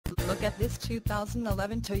look at this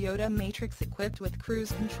 2011 Toyota Matrix equipped with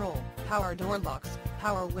cruise control, power door locks,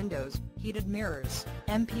 power windows, heated mirrors,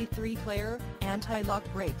 MP3 player, anti-lock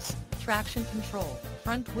brakes, traction control,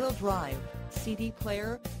 front-wheel drive, CD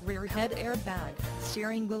player, rear head airbag,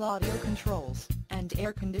 steering wheel audio controls, and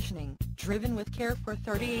air conditioning, driven with care for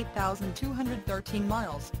 38,213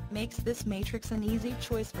 miles, makes this Matrix an easy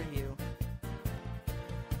choice for you.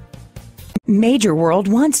 Major World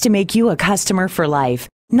wants to make you a customer for life.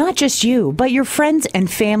 Not just you, but your friends and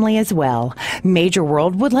family as well. Major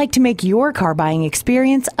World would like to make your car buying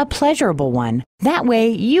experience a pleasurable one. That way,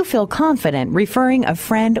 you feel confident referring a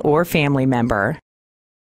friend or family member.